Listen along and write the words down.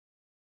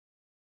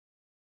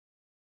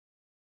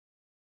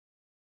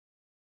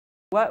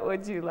What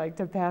would you like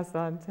to pass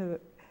on to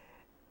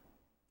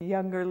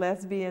younger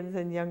lesbians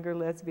and younger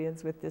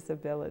lesbians with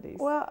disabilities?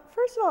 Well,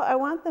 first of all, I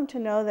want them to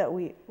know that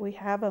we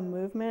have a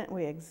movement,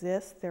 we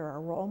exist, there are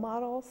role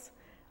models.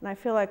 And I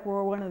feel like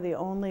we're one of the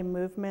only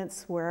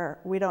movements where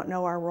we don't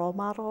know our role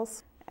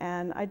models.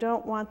 And I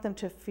don't want them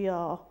to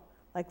feel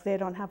like they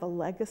don't have a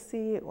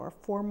legacy or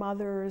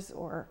foremothers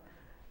or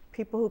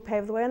people who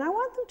paved the way. And I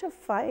want them to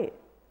fight,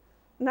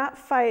 not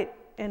fight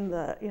in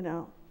the,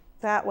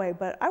 that way,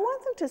 but I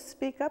want them to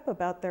speak up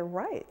about their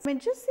rights. I mean,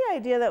 just the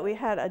idea that we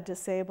had a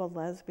disabled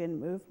lesbian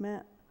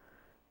movement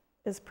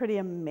is pretty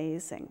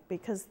amazing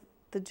because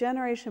the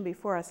generation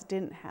before us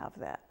didn't have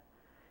that.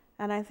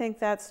 And I think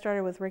that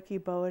started with Ricky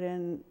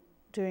Bowden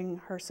doing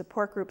her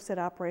support groups at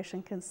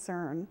Operation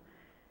Concern,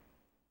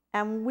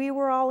 and we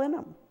were all in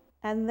them.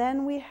 And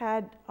then we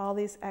had all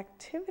these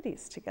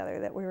activities together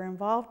that we were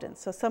involved in.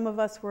 So some of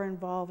us were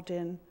involved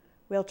in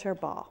Wheelchair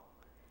Ball.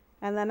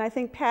 And then I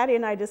think Patty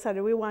and I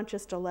decided we want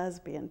just a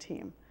lesbian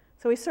team.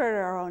 So we started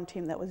our own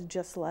team that was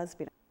just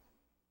lesbian.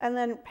 And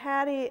then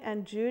Patty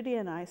and Judy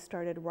and I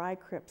started Rye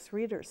Cripps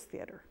Readers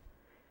Theater.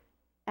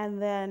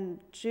 And then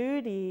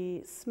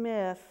Judy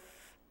Smith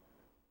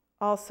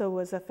also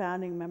was a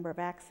founding member of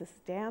Axis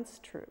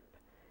Dance Troupe.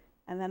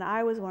 And then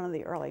I was one of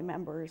the early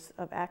members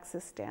of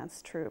Axis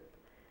Dance Troupe.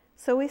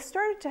 So we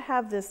started to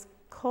have this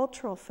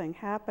cultural thing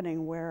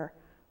happening where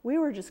we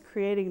were just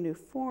creating new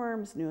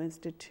forms, new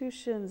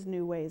institutions,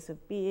 new ways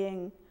of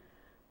being.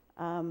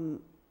 And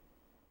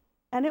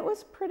it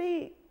was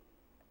pretty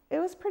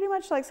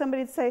much like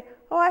somebody'd say,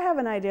 oh, I have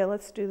an idea,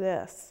 let's do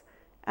this.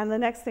 And the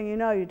next thing you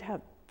know, you'd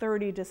have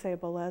 30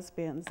 disabled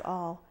lesbians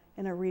all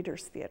in a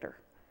reader's theater,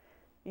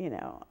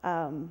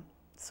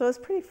 So it's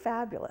pretty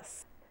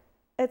fabulous.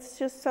 It's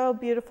just so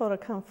beautiful to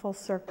come full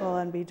circle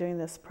and be doing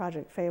this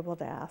project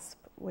Fabled Asp,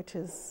 which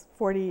is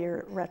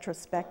 40-year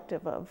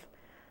retrospective of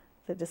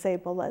the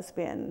disabled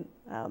lesbian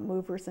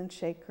movers and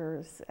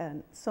shakers,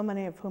 and so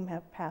many of whom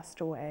have passed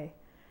away.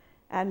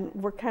 And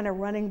we're kind of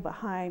running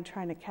behind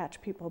trying to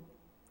catch people,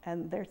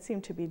 and they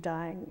seem to be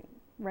dying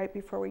right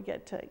before we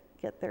get to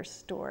get their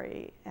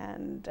story.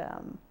 And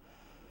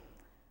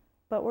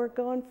but we're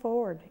going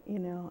forward,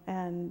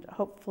 and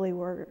hopefully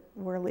we're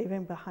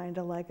leaving behind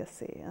a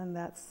legacy, and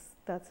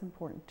that's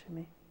important to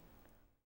me.